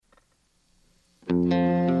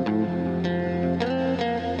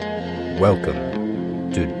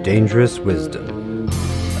Welcome to Dangerous Wisdom,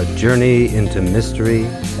 a journey into mystery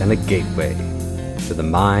and a gateway to the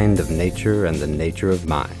mind of nature and the nature of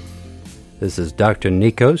mind. This is Dr.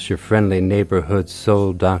 Nikos, your friendly neighborhood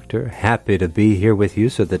soul doctor, happy to be here with you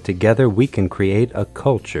so that together we can create a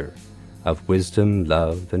culture of wisdom,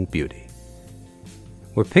 love, and beauty.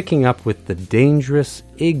 We're picking up with the dangerous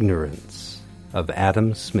ignorance of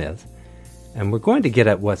Adam Smith, and we're going to get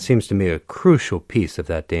at what seems to me a crucial piece of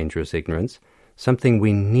that dangerous ignorance, something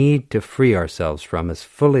we need to free ourselves from as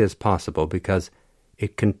fully as possible because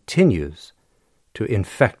it continues to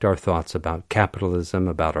infect our thoughts about capitalism,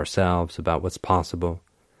 about ourselves, about what's possible.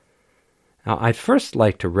 Now, I'd first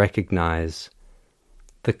like to recognize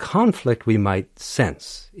the conflict we might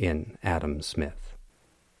sense in Adam Smith.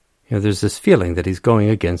 You know, there's this feeling that he's going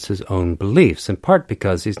against his own beliefs, in part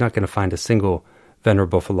because he's not going to find a single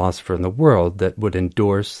venerable philosopher in the world that would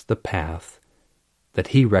endorse the path that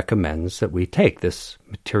he recommends that we take, this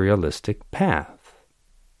materialistic path.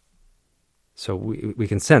 So we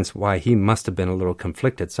can sense why he must have been a little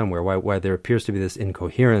conflicted somewhere, why there appears to be this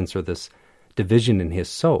incoherence or this division in his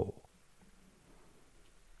soul.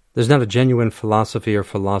 There's not a genuine philosophy or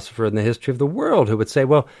philosopher in the history of the world who would say,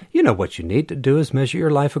 well, you know what you need to do is measure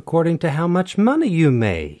your life according to how much money you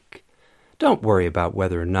make. Don't worry about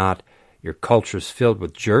whether or not your culture's filled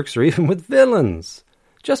with jerks or even with villains.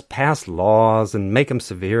 Just pass laws and make them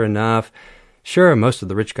severe enough. Sure, most of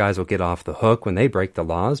the rich guys will get off the hook when they break the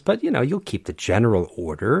laws, but, you'll keep the general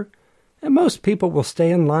order. And most people will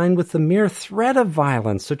stay in line with the mere threat of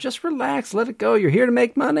violence, so just relax, let it go. You're here to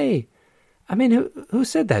make money. I mean, who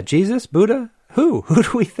said that? Jesus? Buddha? Who? Who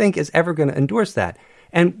do we think is ever going to endorse that?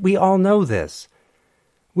 And we all know this.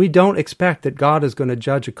 We don't expect that God is going to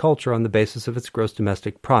judge a culture on the basis of its gross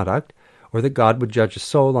domestic product, or that God would judge a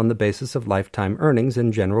soul on the basis of lifetime earnings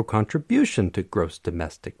and general contribution to gross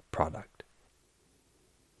domestic product.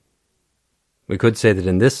 We could say that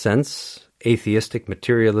in this sense, atheistic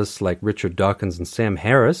materialists like Richard Dawkins and Sam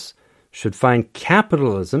Harris should find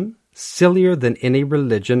capitalism sillier than any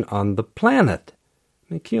religion on the planet.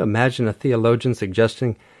 I mean, can you imagine a theologian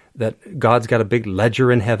suggesting that God's got a big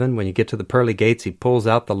ledger in heaven? When you get to the pearly gates, he pulls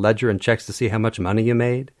out the ledger and checks to see how much money you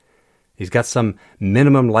made? He's got some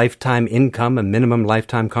minimum lifetime income, a minimum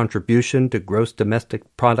lifetime contribution to gross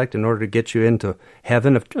domestic product in order to get you into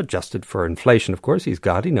heaven, adjusted for inflation, of course. He's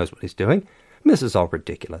God. He knows what he's doing. This is all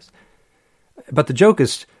ridiculous. But the joke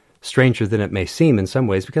is stranger than it may seem in some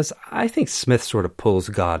ways, because I think Smith sort of pulls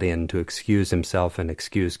God in to excuse himself and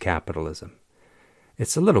excuse capitalism.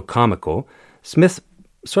 It's a little comical. Smith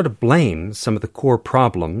sort of blames some of the core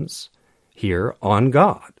problems here on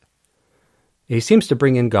God. He seems to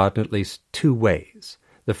bring in God in at least two ways.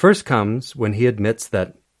 The first comes when he admits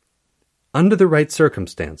that under the right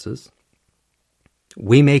circumstances,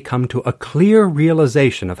 we may come to a clear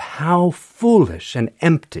realization of how foolish and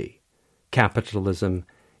empty capitalism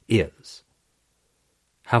is.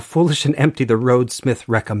 How foolish and empty the road Smith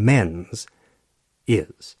recommends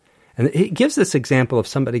is. And he gives this example of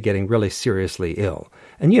somebody getting really seriously ill.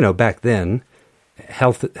 And, back then,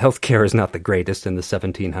 health care is not the greatest in the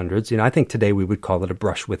 1700s. I think today we would call it a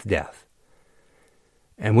brush with death.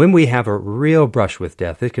 And when we have a real brush with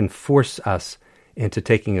death, it can force us into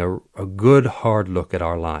taking a good hard look at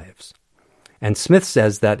our lives. And Smith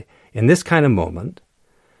says that in this kind of moment,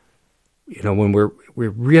 when we're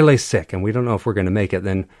really sick and we don't know if we're going to make it,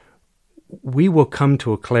 then we will come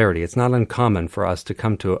to a clarity. It's not uncommon for us to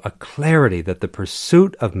come to a clarity that the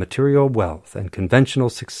pursuit of material wealth and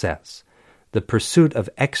conventional success, the pursuit of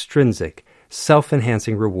extrinsic,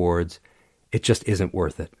 self-enhancing rewards, it just isn't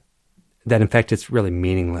worth it. That, in fact, it's really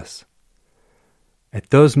meaningless. At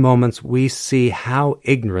those moments, we see how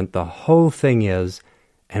ignorant the whole thing is,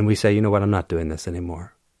 and we say, you know what, I'm not doing this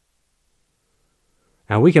anymore.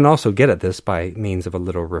 Now, we can also get at this by means of a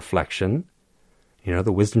little reflection.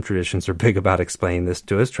 The wisdom traditions are big about explaining this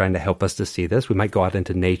to us, trying to help us to see this. We might go out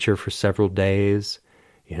into nature for several days,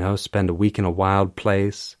 spend a week in a wild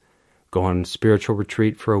place, go on spiritual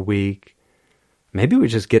retreat for a week. Maybe we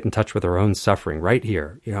just get in touch with our own suffering right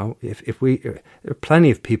here. If there are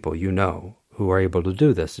plenty of people who are able to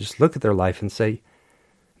do this. Just look at their life and say,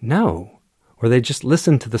 no. Or they just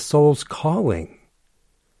listen to the soul's calling.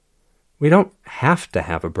 We don't have to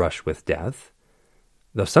have a brush with death,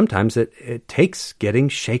 though sometimes it takes getting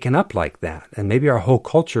shaken up like that. And maybe our whole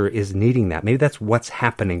culture is needing that. Maybe that's what's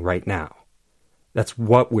happening right now. That's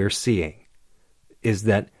what we're seeing, is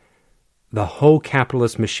that the whole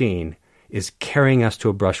capitalist machine is carrying us to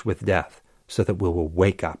a brush with death so that we will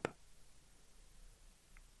wake up.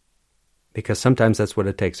 because sometimes that's what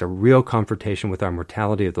it takes, a real confrontation with our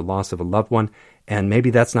mortality of the loss of a loved one, and maybe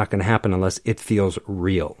that's not going to happen unless it feels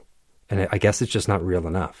real. And I guess it's just not real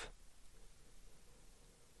enough.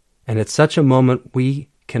 And at such a moment, we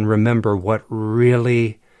can remember what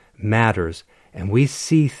really matters, and we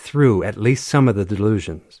see through at least some of the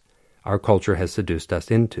delusions our culture has seduced us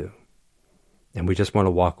into. And we just want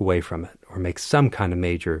to walk away from it or make some kind of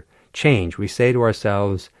major change. We say to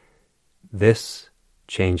ourselves, this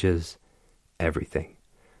changes everything.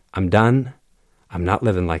 I'm done. I'm not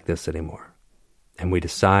living like this anymore. And we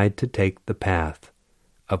decide to take the path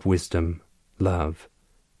of wisdom, love,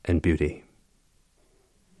 and beauty.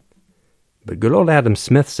 But good old Adam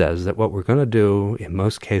Smith says that what we're going to do in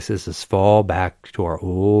most cases is fall back to our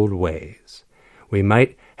old ways. We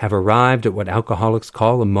might have arrived at what alcoholics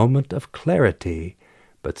call a moment of clarity,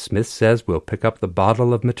 but Smith says we'll pick up the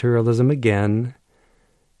bottle of materialism again,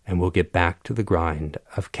 and we'll get back to the grind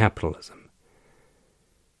of capitalism.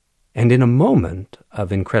 And in a moment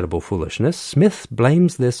of incredible foolishness, Smith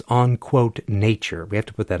blames this on, quote, nature. We have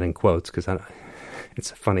to put that in quotes because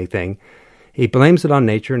it's a funny thing. He blames it on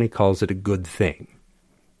nature and he calls it a good thing.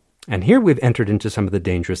 And here we've entered into some of the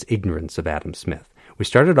dangerous ignorance of Adam Smith. We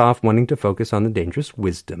started off wanting to focus on the dangerous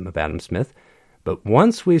wisdom of Adam Smith, but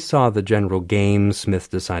once we saw the general game Smith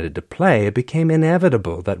decided to play, it became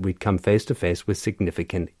inevitable that we'd come face to face with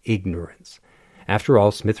significant ignorance. After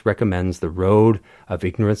all, Smith recommends the road of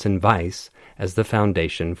ignorance and vice as the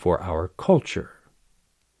foundation for our culture.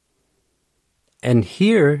 And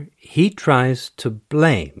here he tries to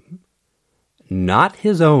blame not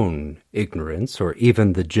his own ignorance or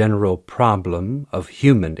even the general problem of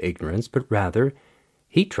human ignorance, but rather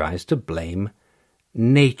he tries to blame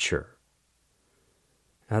nature.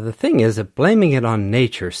 Now the thing is that blaming it on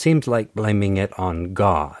nature seems like blaming it on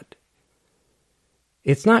God.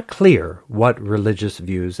 It's not clear what religious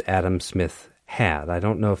views Adam Smith had. I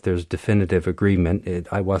don't know if there's definitive agreement.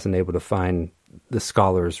 I wasn't able to find the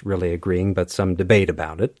scholars really agreeing, but some debate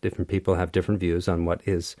about it. Different people have different views on what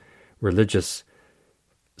his religious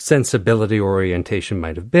sensibility or orientation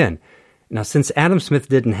might have been. Now, since Adam Smith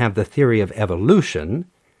didn't have the theory of evolution,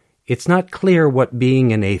 it's not clear what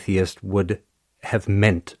being an atheist would have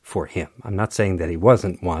meant for him. I'm not saying that he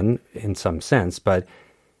wasn't one in some sense, but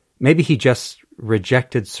maybe he just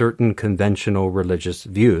rejected certain conventional religious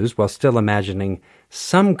views while still imagining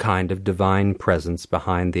some kind of divine presence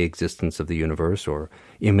behind the existence of the universe or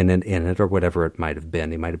immanent in it or whatever it might have been.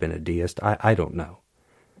 He might have been a deist. I don't know.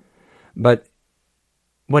 But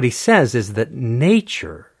what he says is that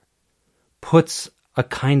nature puts a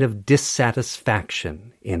kind of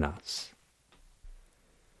dissatisfaction in us.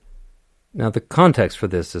 Now, the context for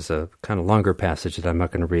this is a kind of longer passage that I'm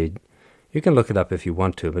not going to read. You can look it up if you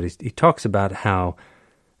want to, but he talks about how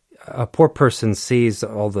a poor person sees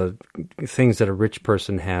all the things that a rich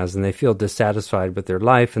person has, and they feel dissatisfied with their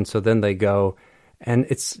life, and so then they go, and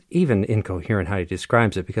it's even incoherent how he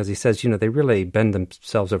describes it, because he says, they really bend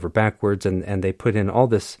themselves over backwards, and they put in all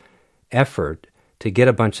this effort to get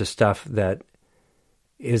a bunch of stuff that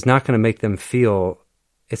is not going to make them feel,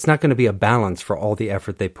 it's not going to be a balance for all the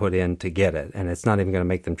effort they put in to get it, and it's not even going to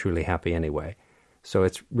make them truly happy anyway. So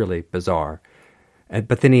it's really bizarre.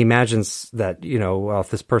 But then he imagines that, if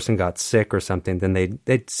this person got sick or something, then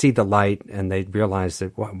they'd see the light and they'd realize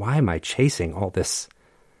that, why am I chasing all this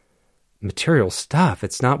material stuff?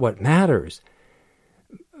 It's not what matters.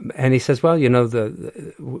 And he says, well,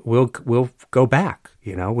 we'll go back.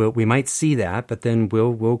 We might see that, but then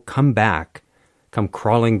we'll come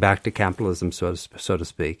crawling back to capitalism, so to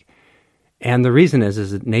speak. And the reason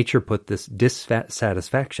is that nature put this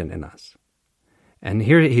dissatisfaction in us. And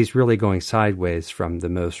here he's really going sideways from the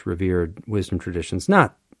most revered wisdom traditions,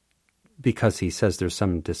 not because he says there's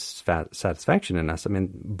some dissatisfaction in us. I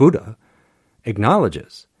mean, Buddha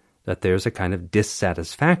acknowledges that there's a kind of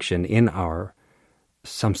dissatisfaction in our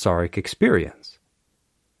samsaric experience.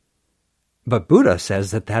 But Buddha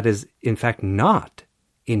says that is, in fact, not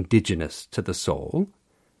indigenous to the soul.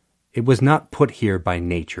 It was not put here by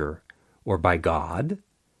nature or by God.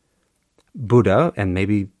 Buddha, and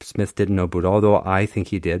maybe Smith didn't know Buddha, although I think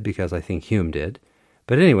he did because I think Hume did.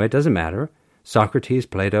 But anyway, it doesn't matter. Socrates,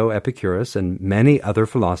 Plato, Epicurus, and many other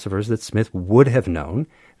philosophers that Smith would have known,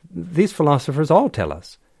 these philosophers all tell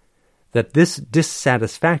us that this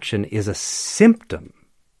dissatisfaction is a symptom,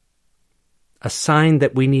 a sign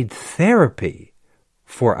that we need therapy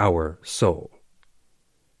for our soul.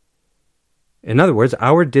 In other words,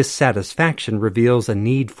 our dissatisfaction reveals a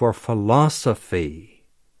need for philosophy.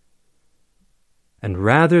 And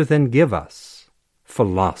rather than give us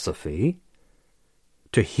philosophy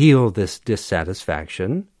to heal this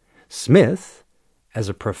dissatisfaction, Smith, as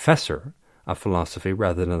a professor, a philosophy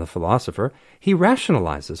rather than a philosopher, he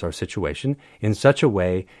rationalizes our situation in such a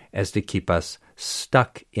way as to keep us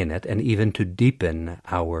stuck in it and even to deepen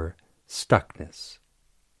our stuckness.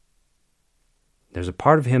 There's a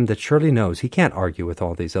part of him that surely knows he can't argue with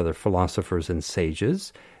all these other philosophers and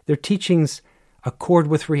sages. Their teachings accord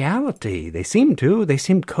with reality. They seem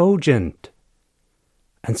cogent.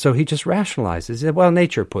 And so he just rationalizes, well,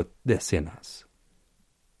 nature put this in us.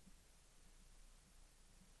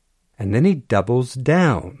 And then he doubles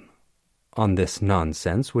down on this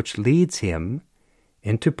nonsense, which leads him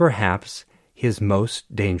into perhaps his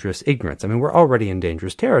most dangerous ignorance. I mean, we're already in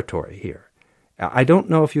dangerous territory here. I don't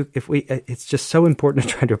know it's just so important to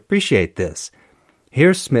try to appreciate this.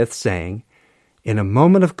 Here's Smith saying, in a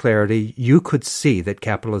moment of clarity, you could see that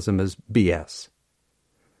capitalism is BS.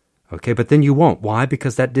 Okay, but then you won't. Why?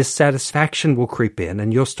 Because that dissatisfaction will creep in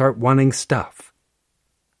and you'll start wanting stuff.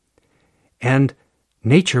 And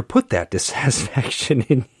nature put that dissatisfaction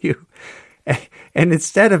in you. And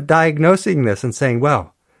instead of diagnosing this and saying,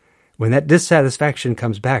 well, when that dissatisfaction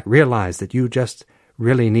comes back, realize that you just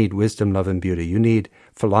really need wisdom, love, and beauty. You need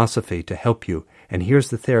philosophy to help you. And here's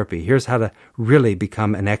the therapy. Here's how to really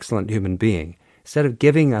become an excellent human being. Instead of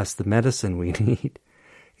giving us the medicine we need,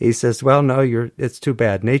 he says, well, no, it's too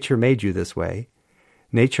bad. Nature made you this way.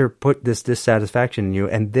 Nature put this dissatisfaction in you.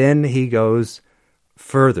 And then he goes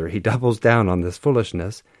further. He doubles down on this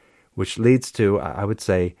foolishness, which leads to, I would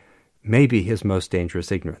say, maybe his most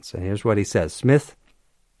dangerous ignorance. And here's what he says. Smith,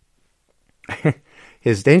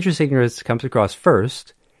 his dangerous ignorance comes across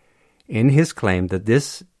first in his claim that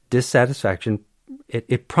this dissatisfaction,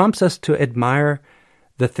 it prompts us to admire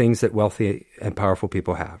the things that wealthy and powerful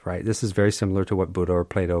people have, right? This is very similar to what Buddha or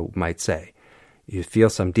Plato might say. You feel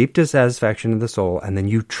some deep dissatisfaction in the soul, and then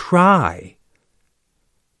you try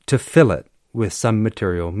to fill it with some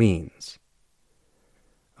material means.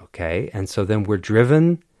 Okay? And so then we're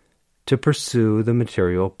driven to pursue the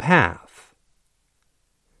material path.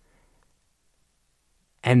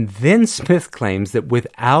 And then Smith claims that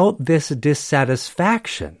without this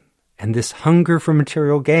dissatisfaction and this hunger for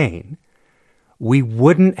material gain, we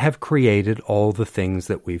wouldn't have created all the things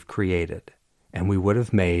that we've created, and we would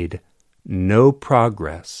have made no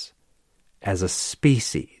progress as a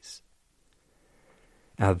species.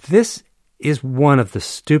 Now, this is one of the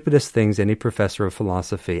stupidest things any professor of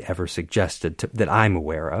philosophy ever suggested that I'm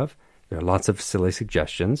aware of. There are lots of silly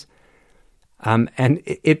suggestions, and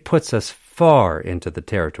it puts us far into the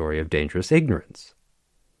territory of dangerous ignorance.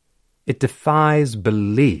 It defies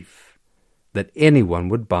belief that anyone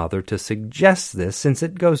would bother to suggest this, since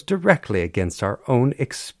it goes directly against our own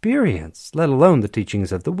experience, let alone the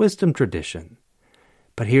teachings of the wisdom tradition.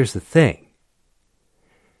 But here's the thing.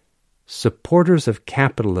 Supporters of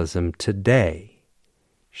capitalism today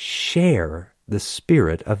share the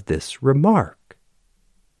spirit of this remark.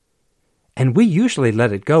 And we usually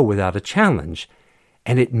let it go without a challenge,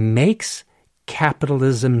 and it makes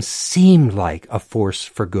capitalism seem like a force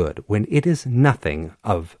for good when it is nothing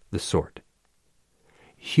of the sort.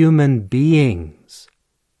 Human beings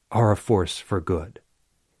are a force for good.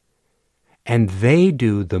 And they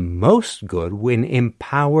do the most good when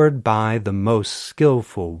empowered by the most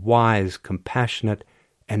skillful, wise, compassionate,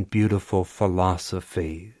 and beautiful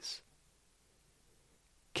philosophies.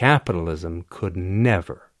 Capitalism could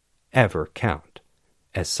never, ever count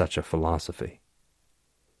as such a philosophy.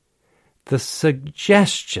 The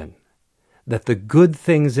suggestion that the good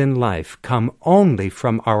things in life come only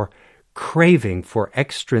from our craving for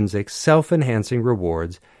extrinsic, self-enhancing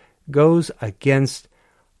rewards goes against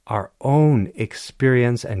our own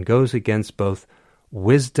experience and goes against both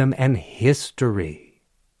wisdom and history.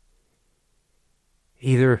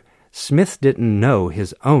 Either Smith didn't know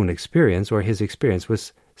his own experience, or his experience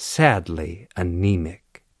was sadly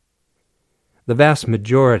anemic. The vast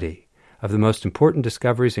majority of the most important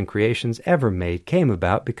discoveries and creations ever made came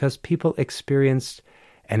about because people experienced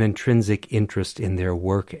an intrinsic interest in their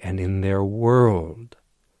work and in their world.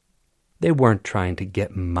 They weren't trying to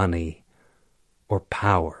get money or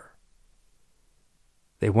power.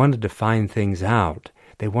 They wanted to find things out.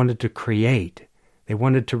 They wanted to create. They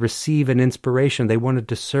wanted to receive an inspiration. They wanted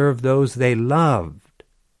to serve those they loved.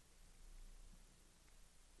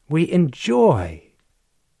 We enjoy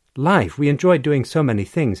life. We enjoy doing so many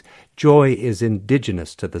things. Joy is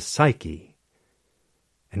indigenous to the psyche.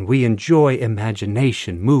 And we enjoy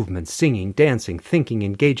imagination, movement, singing, dancing, thinking,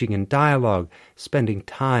 engaging in dialogue, spending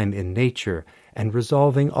time in nature, and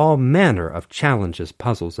resolving all manner of challenges,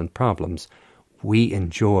 puzzles, and problems. We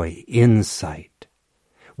enjoy insight.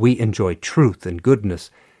 We enjoy truth and goodness.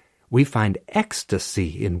 We find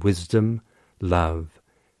ecstasy in wisdom, love,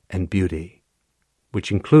 and beauty.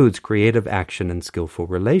 which includes creative action and skillful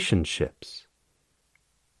relationships.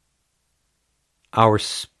 Our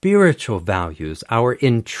spiritual values, our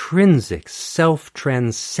intrinsic,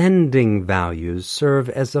 self-transcending values serve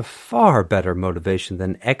as a far better motivation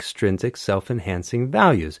than extrinsic, self-enhancing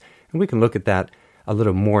values. And we can look at that a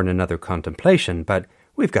little more in another contemplation, but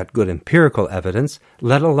we've got good empirical evidence,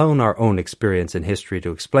 let alone our own experience in history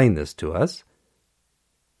to explain this to us.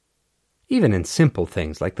 Even in simple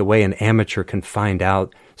things, like the way an amateur can find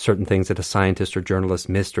out certain things that a scientist or journalist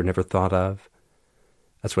missed or never thought of.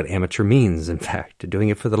 That's what amateur means, in fact, doing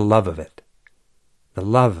it for the love of it. The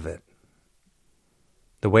love of it.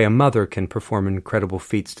 The way a mother can perform incredible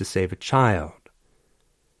feats to save a child.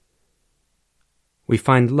 We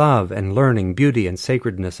find love and learning, beauty and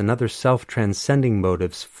sacredness and other self-transcending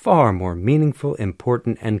motives far more meaningful,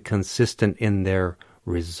 important, and consistent in their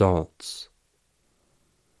results.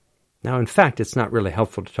 Now, in fact, it's not really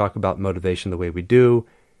helpful to talk about motivation the way we do.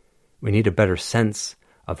 We need a better sense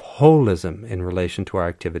of holism in relation to our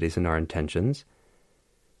activities and our intentions.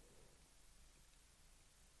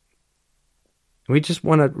 We just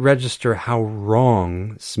want to register how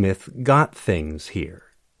wrong Smith got things here.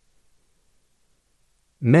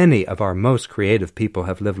 Many of our most creative people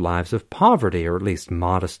have lived lives of poverty, or at least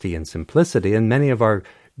modesty and simplicity, and many of our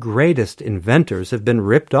greatest inventors have been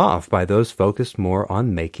ripped off by those focused more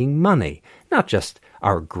on making money. Not just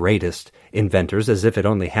our greatest inventors, as if it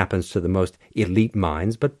only happens to the most elite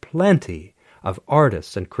minds, but plenty of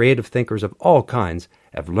artists and creative thinkers of all kinds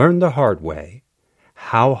have learned the hard way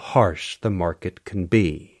how harsh the market can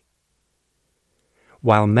be.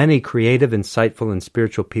 While many creative, insightful, and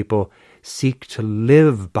spiritual people seek to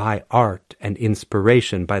live by art and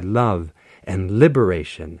inspiration, by love and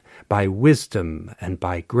liberation, by wisdom and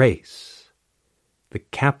by grace, the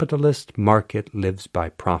capitalist market lives by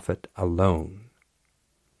profit alone.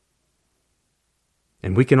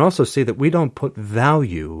 And we can also see that we don't put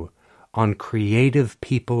value on creative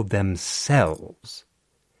people themselves.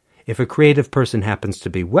 If a creative person happens to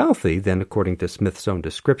be wealthy, then according to Smith's own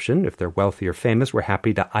description, if they're wealthy or famous, we're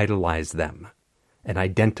happy to idolize them and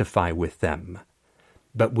identify with them.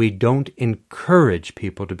 But we don't encourage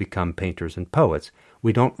people to become painters and poets.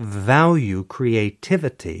 We don't value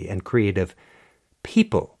creativity and creative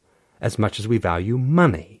people as much as we value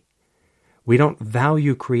money. We don't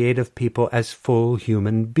value creative people as full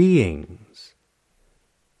human beings.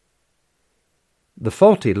 The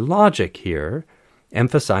faulty logic here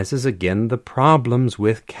emphasizes again the problems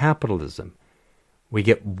with capitalism. We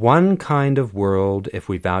get one kind of world if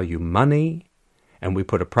we value money, and we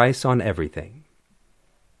put a price on everything,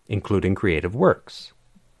 including creative works.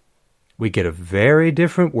 We get a very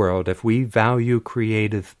different world if we value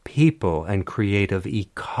creative people and creative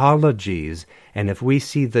ecologies, and if we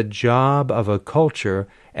see the job of a culture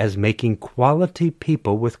as making quality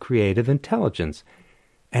people with creative intelligence,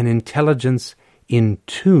 an intelligence in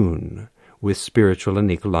tune with spiritual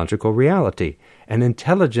and ecological reality, an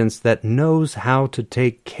intelligence that knows how to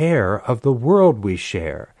take care of the world we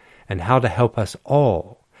share and how to help us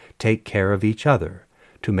all take care of each other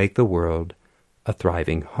to make the world a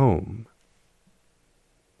thriving home.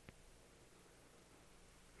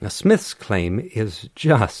 Now, Smith's claim is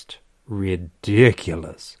just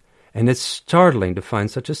ridiculous, and it's startling to find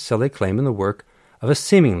such a silly claim in the work of a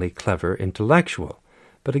seemingly clever intellectual.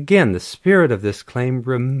 But again, the spirit of this claim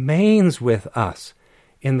remains with us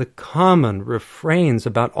in the common refrains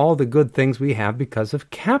about all the good things we have because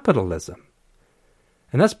of capitalism.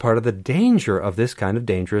 And that's part of the danger of this kind of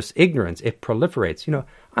dangerous ignorance. It proliferates.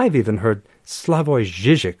 I've even heard Slavoj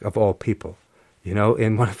Žižek, of all people,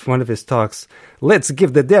 in one of his talks, let's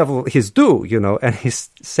give the devil his due, and he's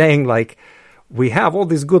saying, like, we have all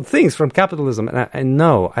these good things from capitalism. And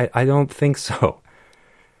no, I don't think so.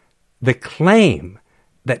 The claim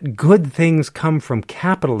that good things come from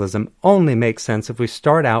capitalism only makes sense if we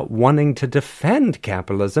start out wanting to defend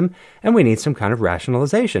capitalism and we need some kind of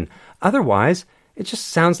rationalization. Otherwise, it just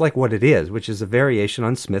sounds like what it is, which is a variation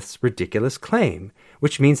on Smith's ridiculous claim,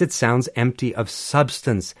 which means it sounds empty of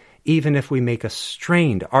substance, even if we make a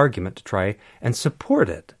strained argument to try and support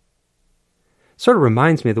it. Sort of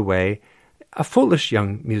reminds me of the way a foolish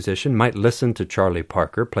young musician might listen to Charlie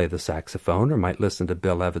Parker play the saxophone or might listen to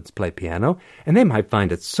Bill Evans play piano, and they might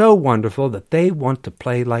find it so wonderful that they want to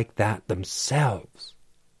play like that themselves.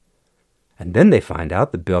 And then they find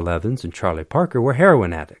out that Bill Evans and Charlie Parker were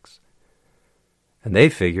heroin addicts. And they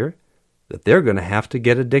figure that they're going to have to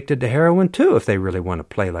get addicted to heroin too if they really want to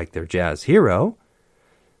play like their jazz hero.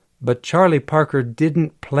 But Charlie Parker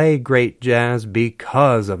didn't play great jazz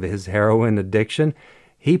because of his heroin addiction.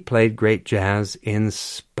 He played great jazz in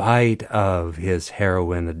spite of his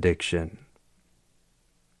heroin addiction.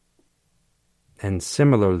 And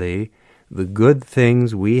similarly, the good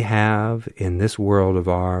things we have in this world of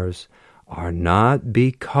ours are not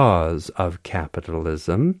because of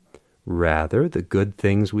capitalism. Rather, the good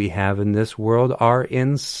things we have in this world are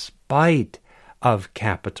in spite of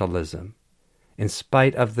capitalism, in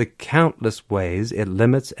spite of the countless ways it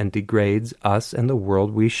limits and degrades us and the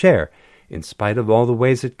world we share, in spite of all the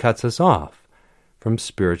ways it cuts us off from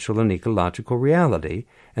spiritual and ecological reality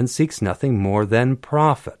and seeks nothing more than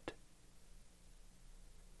profit.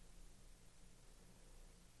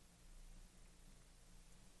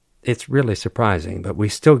 It's really surprising, but we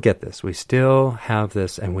still get this. We still have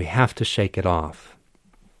this, and we have to shake it off.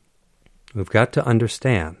 We've got to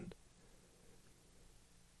understand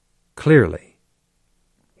clearly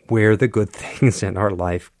where the good things in our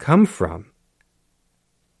life come from.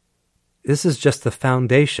 This is just the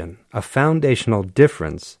foundation, a foundational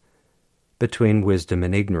difference between wisdom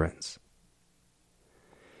and ignorance.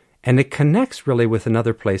 And it connects really with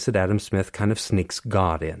another place that Adam Smith kind of sneaks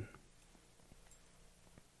God in.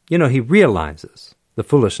 You know, he realizes the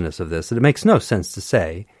foolishness of this, that it makes no sense to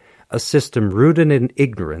say a system rooted in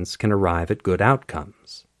ignorance can arrive at good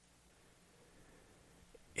outcomes.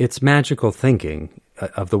 It's magical thinking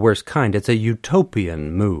of the worst kind. It's a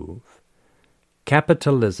utopian move.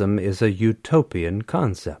 Capitalism is a utopian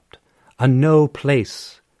concept, a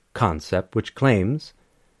no-place concept which claims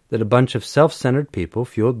that a bunch of self-centered people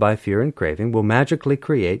fueled by fear and craving will magically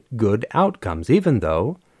create good outcomes, even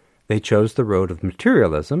though they chose the road of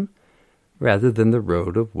materialism rather than the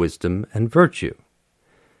road of wisdom and virtue.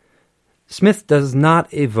 Smith does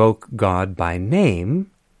not evoke God by name,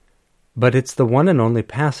 but it's the one and only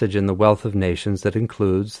passage in The Wealth of Nations that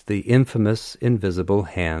includes the infamous invisible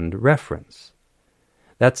hand reference.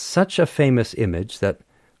 That's such a famous image that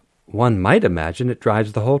one might imagine it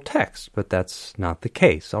drives the whole text, but that's not the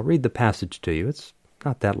case. I'll read the passage to you. It's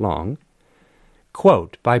not that long.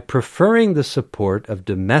 Quote, "By preferring the support of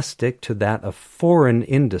domestic to that of foreign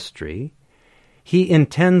industry, he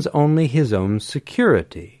intends only his own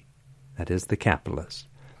security," that is, the capitalist,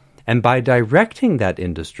 "and by directing that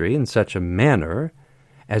industry in such a manner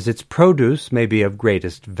as its produce may be of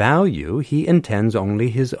greatest value, he intends only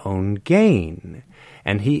his own gain.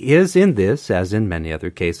 And he is in this, as in many other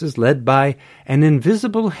cases, led by an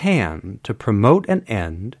invisible hand to promote an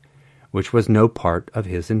end which was no part of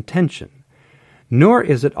his intention. Nor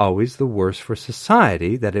is it always the worse for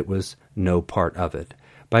society that it was no part of it.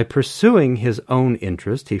 By pursuing his own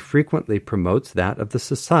interest, he frequently promotes that of the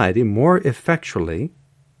society more effectually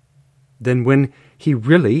than when he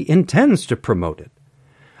really intends to promote it.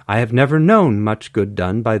 I have never known much good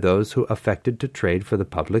done by those who affected to trade for the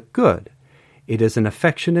public good. It is an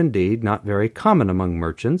affection indeed not very common among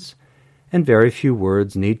merchants, and very few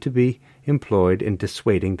words need to be employed in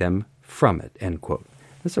dissuading them from it." End quote.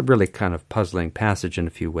 This is a really kind of puzzling passage in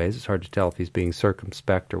a few ways. It's hard to tell if he's being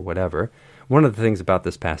circumspect or whatever. One of the things about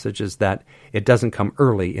this passage is that it doesn't come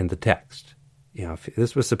early in the text. You know, if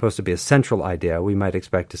this was supposed to be a central idea, we might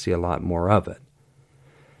expect to see a lot more of it.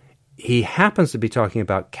 He happens to be talking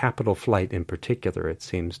about capital flight in particular, it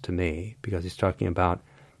seems to me, because he's talking about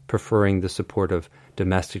preferring the support of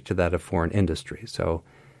domestic to that of foreign industry. So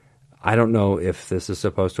I don't know if this is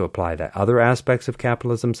supposed to apply to other aspects of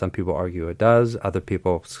capitalism. Some people argue it does. Other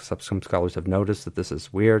people, some scholars have noticed that this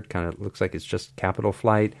is weird, kind of looks like it's just capital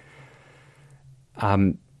flight.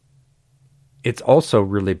 It's also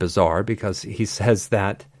really bizarre because he says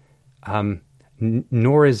that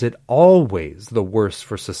nor is it always the worse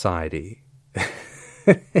for society.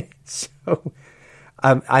 So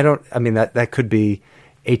that could be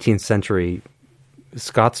 18th century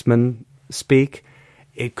Scotsman speak.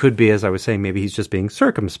 It could be, as I was saying, maybe he's just being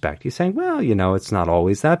circumspect. He's saying, well, it's not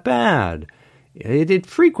always that bad. It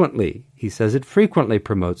frequently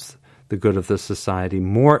promotes the good of the society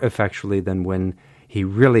more effectually than when he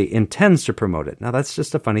really intends to promote it. Now, that's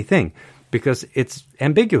just a funny thing because it's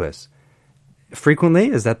ambiguous. Frequently,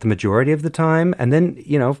 is that the majority of the time? And then,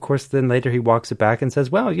 of course, then later he walks it back and says,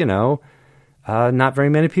 well, not very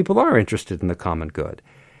many people are interested in the common good.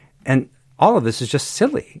 And all of this is just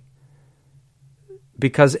silly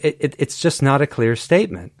because it's just not a clear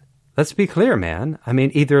statement. Let's be clear, man. I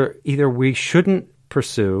mean, either we shouldn't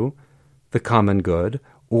pursue the common good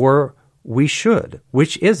or we should.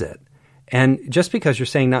 Which is it? And just because you're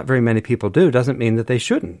saying not very many people do doesn't mean that they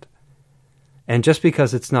shouldn't. And just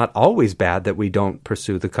because it's not always bad that we don't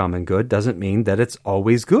pursue the common good doesn't mean that it's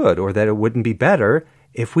always good or that it wouldn't be better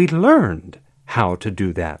if we learned how to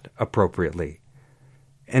do that appropriately.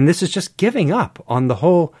 And this is just giving up on the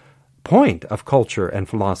whole point of culture and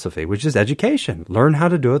philosophy, which is education. Learn how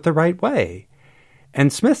to do it the right way.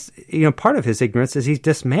 And Smith, part of his ignorance is he's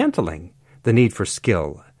dismantling the need for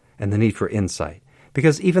skill and the need for insight.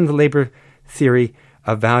 Because even the labor theory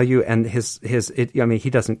of value and he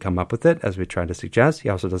doesn't come up with it, as we try to suggest. He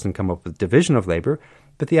also doesn't come up with division of labor.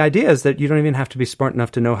 But the idea is that you don't even have to be smart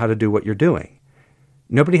enough to know how to do what you're doing.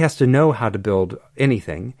 Nobody has to know how to build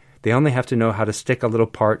anything. They only have to know how to stick a little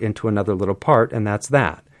part into another little part, and that's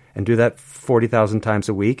that. And do that 40,000 times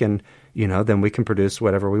a week, and, then we can produce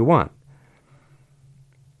whatever we want.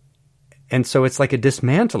 And so it's like a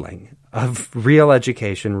dismantling of real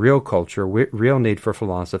education, real culture, real need for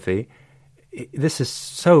philosophy. This is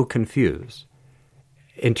so confused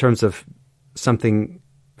in terms of something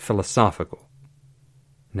philosophical.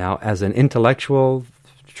 Now, as an intellectual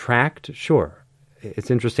tract, sure,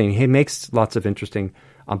 it's interesting. He makes lots of interesting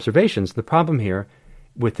observations. The problem here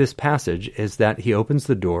with this passage is that he opens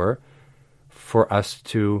the door for us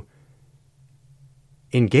to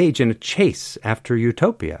engage in a chase after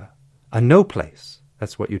utopia, a no place.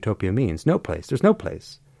 That's what utopia means, no place. There's no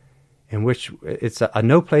place in which it's a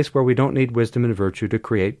no place where we don't need wisdom and virtue to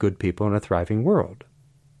create good people in a thriving world.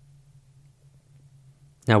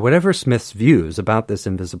 Now, whatever Smith's views about this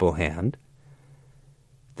invisible hand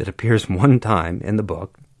that appears one time in the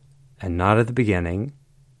book and not at the beginning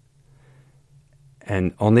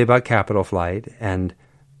and only about capital flight and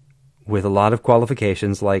with a lot of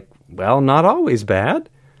qualifications like, well, not always bad.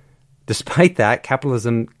 Despite that,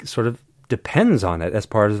 capitalism sort of depends on it as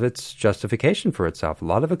part of its justification for itself. A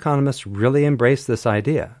lot of economists really embrace this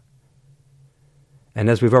idea. And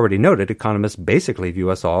as we've already noted, economists basically view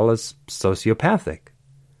us all as sociopathic.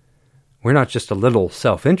 We're not just a little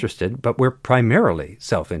self-interested, but we're primarily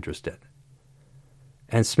self-interested.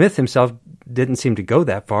 And Smith himself didn't seem to go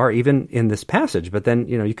that far, even in this passage. But then,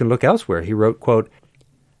 you can look elsewhere. He wrote, quote,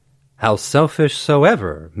 "How selfish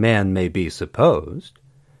soever man may be supposed,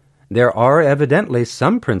 there are evidently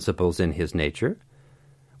some principles in his nature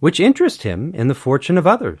which interest him in the fortune of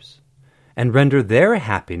others, and render their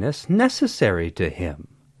happiness necessary to him,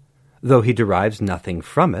 though he derives nothing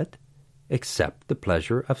from it except the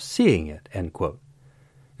pleasure of seeing it," end quote.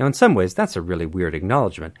 Now, in some ways, that's a really weird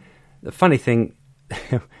acknowledgement. The funny thing,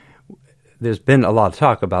 there's been a lot of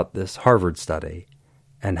talk about this Harvard study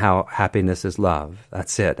and how happiness is love.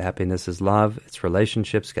 That's it. Happiness is love. It's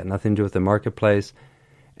relationships, got nothing to do with the marketplace.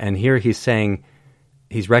 And here he's saying,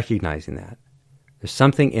 he's recognizing that. There's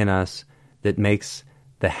something in us that makes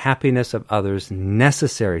the happiness of others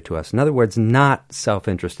necessary to us. In other words, not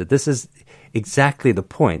self-interested. This is exactly the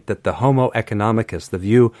point, that the homo economicus, the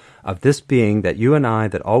view of this being, that you and I,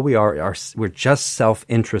 that all we are we're just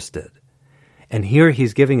self-interested. And here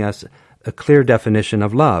he's giving us a clear definition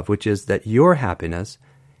of love, which is that your happiness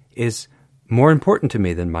is more important to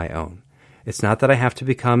me than my own. It's not that I have to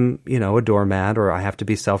become, a doormat or I have to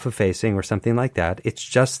be self-effacing or something like that. It's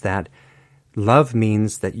just that love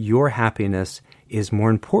means that your happiness is more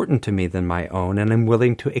important to me than my own, and I'm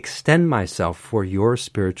willing to extend myself for your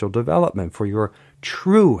spiritual development, for your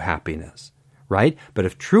true happiness, right? But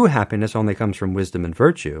if true happiness only comes from wisdom and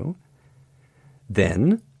virtue,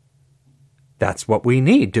 then that's what we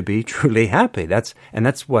need to be truly happy. That's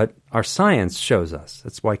what our science shows us.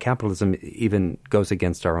 That's why capitalism even goes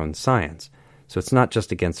against our own science. So it's not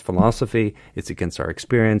just against philosophy, it's against our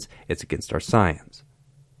experience, it's against our science.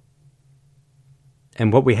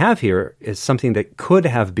 And what we have here is something that could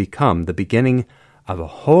have become the beginning of a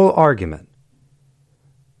whole argument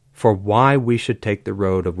for why we should take the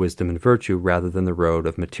road of wisdom and virtue rather than the road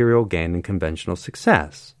of material gain and conventional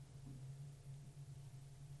success.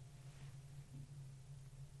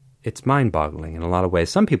 It's mind-boggling in a lot of ways.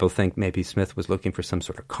 Some people think maybe Smith was looking for some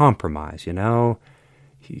sort of compromise,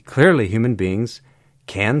 Clearly, human beings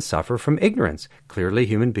can suffer from ignorance. Clearly,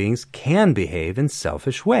 human beings can behave in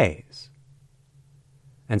selfish ways.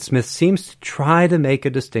 And Smith seems to try to make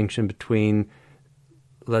a distinction between,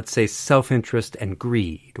 let's say, self-interest and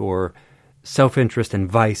greed, or self-interest and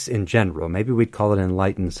vice in general. Maybe we'd call it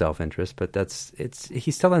enlightened self-interest, but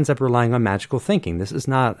he still ends up relying on magical thinking. This is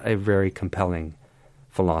not a very compelling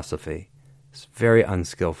philosophy. It's very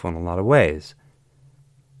unskillful in a lot of ways.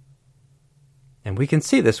 And we can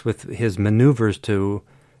see this with his maneuvers to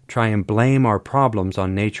try and blame our problems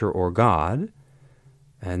on nature or God,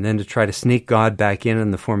 and then to try to sneak God back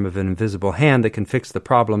in the form of an invisible hand that can fix the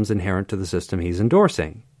problems inherent to the system he's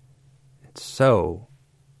endorsing. It's so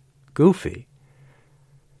goofy.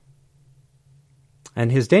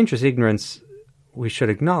 And his dangerous ignorance, we should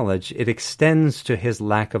acknowledge, it extends to his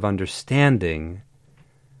lack of understanding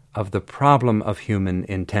of the problem of human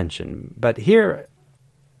intention. But here,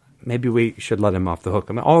 maybe we should let him off the hook.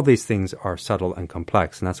 I mean, all these things are subtle and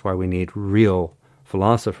complex, and that's why we need real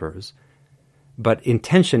philosophers. But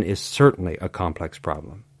intention is certainly a complex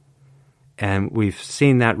problem. And we've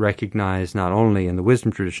seen that recognized not only in the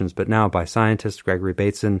wisdom traditions, but now by scientists. Gregory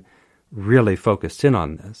Bateson really focused in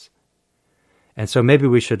on this. And so maybe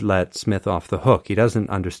we should let Smith off the hook. He doesn't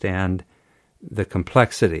understand the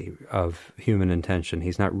complexity of human intention.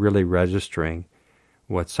 He's not really registering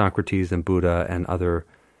what Socrates and Buddha and other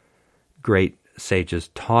great sages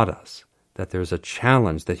taught us, that there's a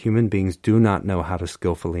challenge that human beings do not know how to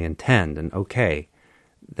skillfully intend. And okay,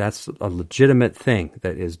 that's a legitimate thing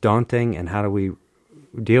that is daunting, and how do we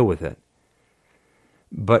deal with it?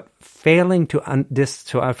 But failing to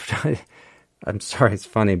I'm sorry, it's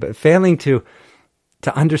funny, but failing to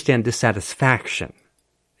understand dissatisfaction,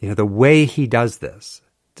 the way he does this,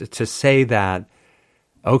 to say that,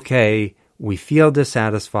 okay, we feel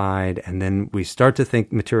dissatisfied, and then we start to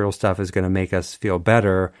think material stuff is going to make us feel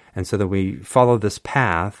better, and so that we follow this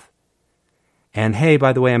path. And hey,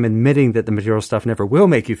 by the way, I'm admitting that the material stuff never will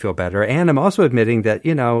make you feel better, and I'm also admitting that,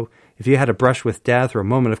 if you had a brush with death or a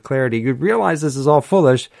moment of clarity, you'd realize this is all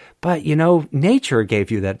foolish, but, nature gave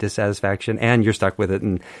you that dissatisfaction, and you're stuck with it,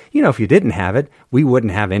 and, if you didn't have it, we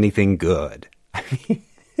wouldn't have anything good. I mean,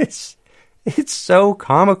 it's so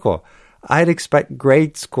comical. I'd expect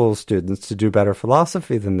grade school students to do better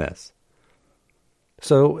philosophy than this.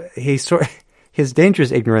 So his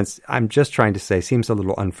dangerous ignorance, I'm just trying to say, seems a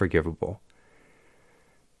little unforgivable.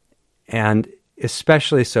 And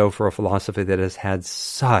especially so for a philosophy that has had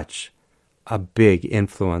such a big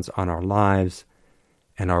influence on our lives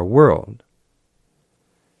and our world.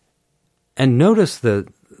 And notice the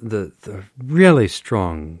really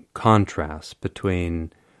strong contrast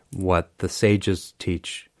between what the sages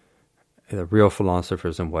teach, the real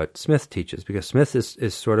philosophers, and what Smith teaches, because Smith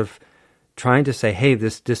is sort of trying to say, hey,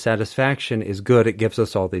 this dissatisfaction is good, it gives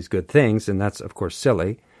us all these good things, and that's, of course,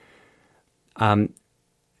 silly.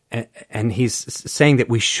 And he's saying that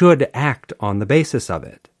we should act on the basis of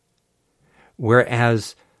it.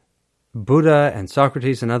 Whereas Buddha and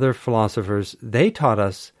Socrates and other philosophers, they taught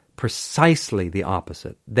us precisely the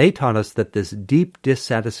opposite. They taught us that this deep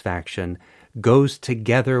dissatisfaction goes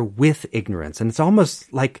together with ignorance. And it's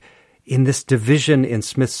almost like in this division in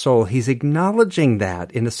Smith's soul, he's acknowledging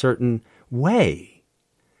that in a certain way.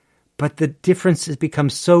 But the difference has become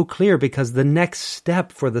so clear because the next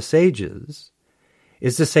step for the sages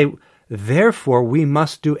is to say, therefore, we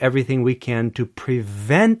must do everything we can to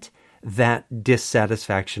prevent that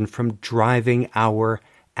dissatisfaction from driving our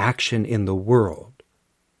action in the world,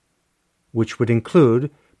 which would include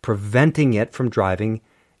preventing it from driving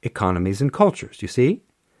economies and cultures. You see?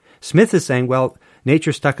 Smith is saying, well,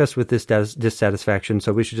 nature stuck us with this dissatisfaction,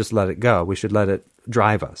 so we should just let it go. We should let it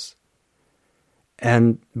drive us.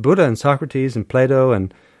 And Buddha and Socrates and Plato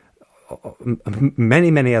and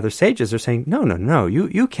many, many other sages are saying, no,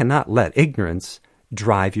 you cannot let ignorance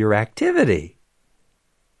drive your activity.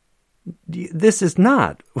 This is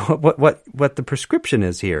not what the prescription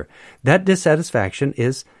is here. That dissatisfaction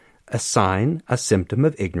is a sign, a symptom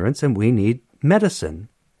of ignorance, and we need medicine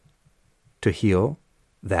to heal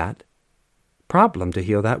that problem, to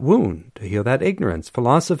heal that wound, to heal that ignorance.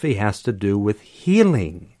 Philosophy has to do with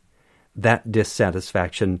healing that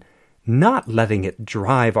dissatisfaction, not letting it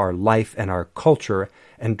drive our life and our culture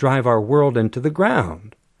and drive our world into the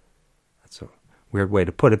ground. That's a weird way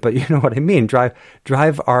to put it, but you know what I mean.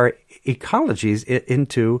 Drive our ecologies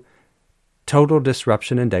into total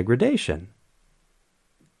disruption and degradation.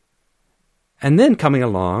 And then coming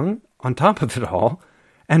along, on top of it all,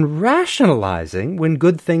 and rationalizing when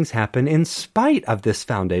good things happen in spite of this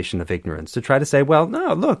foundation of ignorance, to try to say, well,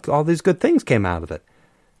 no, look, all these good things came out of it.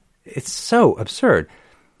 It's so absurd.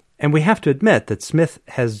 And we have to admit that Smith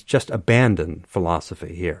has just abandoned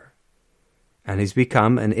philosophy here. And he's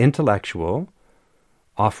become an intellectual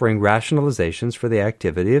offering rationalizations for the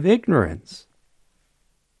activity of ignorance.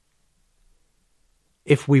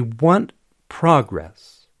 If we want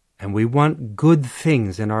progress and we want good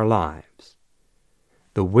things in our lives,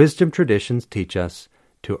 the wisdom traditions teach us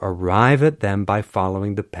to arrive at them by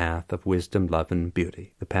following the path of wisdom, love, and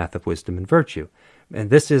beauty, the path of wisdom and virtue.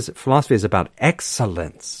 And philosophy is about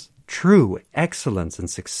excellence. True excellence and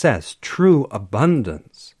success, true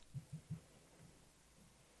abundance.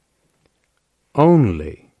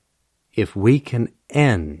 Only if we can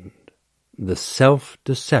end the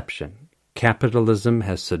self-deception capitalism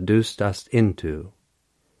has seduced us into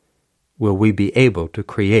will we be able to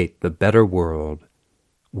create the better world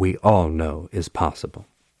we all know is possible.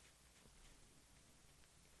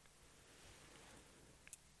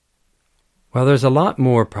 Well, there's a lot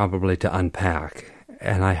more probably to unpack.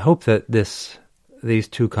 And I hope that these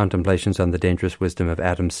two contemplations on the dangerous wisdom of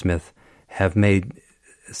Adam Smith have made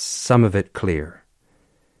some of it clear.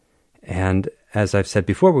 And as I've said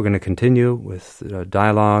before, we're going to continue with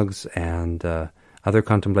dialogues and other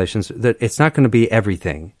contemplations. That it's not going to be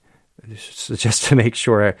everything. So just to make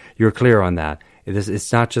sure you're clear on that,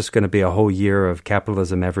 it's not just going to be a whole year of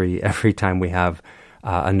capitalism every time we have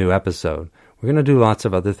a new episode. We're going to do lots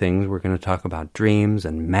of other things. We're going to talk about dreams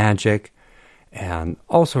and magic and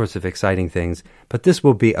all sorts of exciting things. But this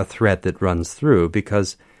will be a thread that runs through,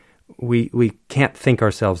 because we can't think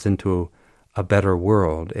ourselves into a better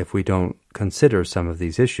world if we don't consider some of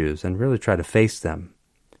these issues and really try to face them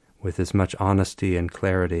with as much honesty and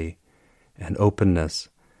clarity and openness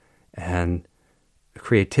and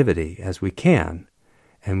creativity as we can.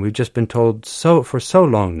 And we've just been told for so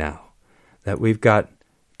long now that we've got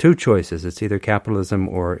two choices. It's either capitalism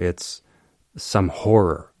or it's some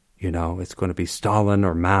horror. It's going to be Stalin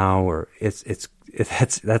or Mao, or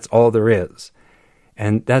that's all there is.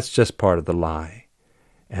 And that's just part of the lie.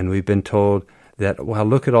 And we've been told that, well,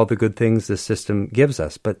 look at all the good things this system gives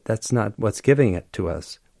us, but that's not what's giving it to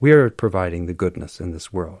us. We're providing the goodness in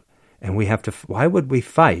this world. And we have to, why would we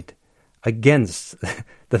fight against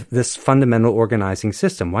this fundamental organizing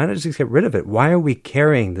system? Why not just get rid of it? Why are we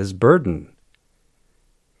carrying this burden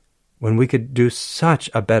when we could do such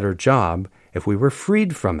a better job if we were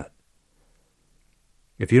freed from it?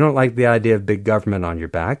 If you don't like the idea of big government on your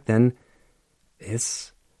back, then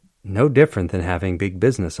it's no different than having big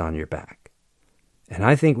business on your back. And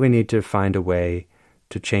I think we need to find a way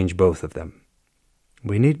to change both of them.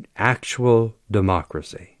 We need actual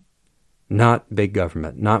democracy, not big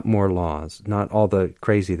government, not more laws, not all the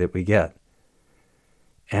crazy that we get.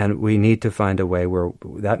 And we need to find a way where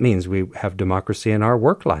that means we have democracy in our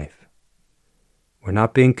work life. We're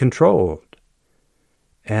not being controlled.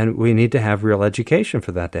 And we need to have real education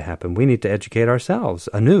for that to happen. We need to educate ourselves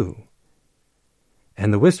anew.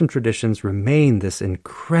 And the wisdom traditions remain this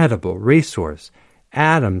incredible resource.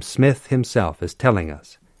 Adam Smith himself is telling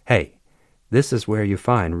us, hey, this is where you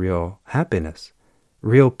find real happiness,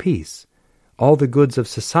 real peace. All the goods of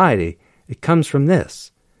society, it comes from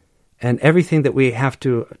this. And everything that we have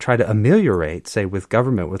to try to ameliorate, say with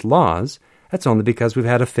government, with laws, that's only because we've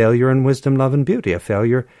had a failure in wisdom, love, and beauty, a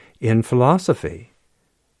failure in philosophy.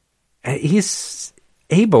 And he's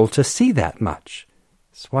able to see that much.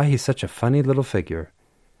 That's why he's such a funny little figure.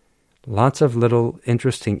 Lots of little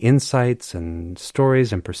interesting insights and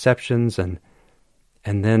stories and perceptions, and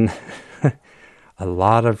then a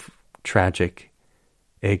lot of tragic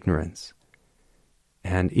ignorance.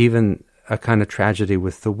 And even a kind of tragedy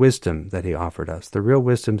with the wisdom that he offered us, the real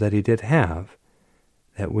wisdom that he did have,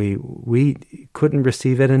 that we couldn't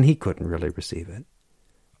receive it and he couldn't really receive it.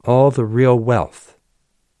 All the real wealth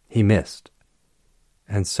he missed.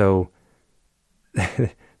 And so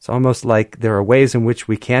it's almost like there are ways in which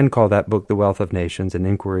we can call that book The Wealth of Nations, an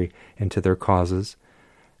inquiry into their causes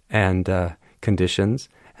and conditions.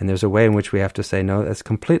 And there's a way in which we have to say, no, that's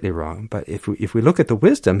completely wrong. But if we look at the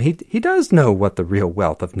wisdom, he does know what the real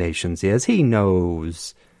wealth of nations is. He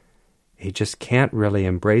knows. He just can't really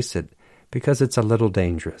embrace it because it's a little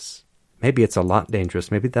dangerous. Maybe it's a lot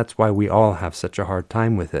dangerous. Maybe that's why we all have such a hard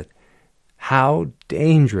time with it. How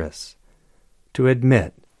dangerous to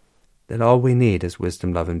admit that all we need is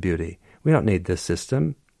wisdom, love, and beauty. We don't need this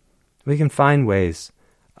system. We can find ways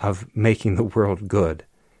of making the world good.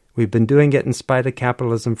 We've been doing it in spite of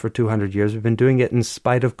capitalism for 200 years. We've been doing it in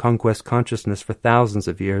spite of conquest consciousness for thousands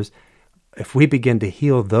of years. If we begin to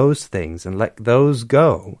heal those things and let those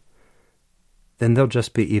go, then there'll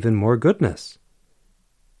just be even more goodness.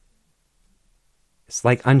 It's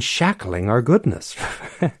like unshackling our goodness.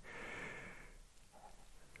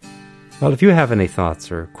 Well, if you have any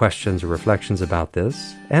thoughts or questions or reflections about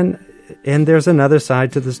this, and there's another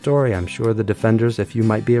side to the story. I'm sure the defenders, if you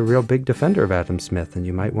might be a real big defender of Adam Smith, and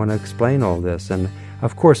you might want to explain all this. And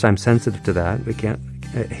of course, I'm sensitive to that. We can't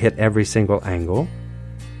hit every single angle.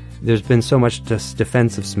 There's been so much just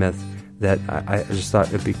defense of Smith that I just thought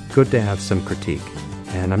it'd be good to have some critique.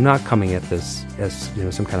 And I'm not coming at this as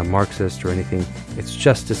some kind of Marxist or anything. It's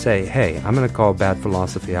just to say, hey, I'm going to call bad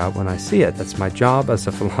philosophy out when I see it. That's my job as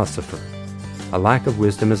a philosopher. A lack of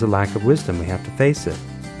wisdom is a lack of wisdom. We have to face it.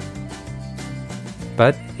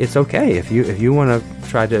 But it's okay if you want to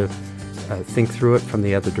try to think through it from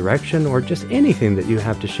the other direction, or just anything that you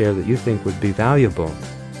have to share that you think would be valuable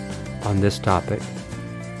on this topic,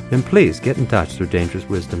 then please get in touch through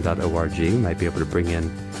dangerouswisdom.org. You might be able to bring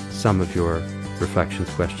in some of your reflections,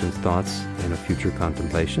 questions, thoughts in a future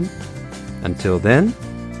contemplation. Until then,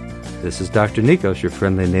 this is Dr. Nikos, your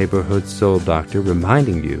friendly neighborhood soul doctor,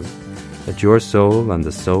 reminding you that your soul and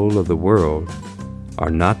the soul of the world are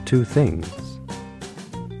not two things.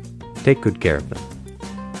 Take good care of them.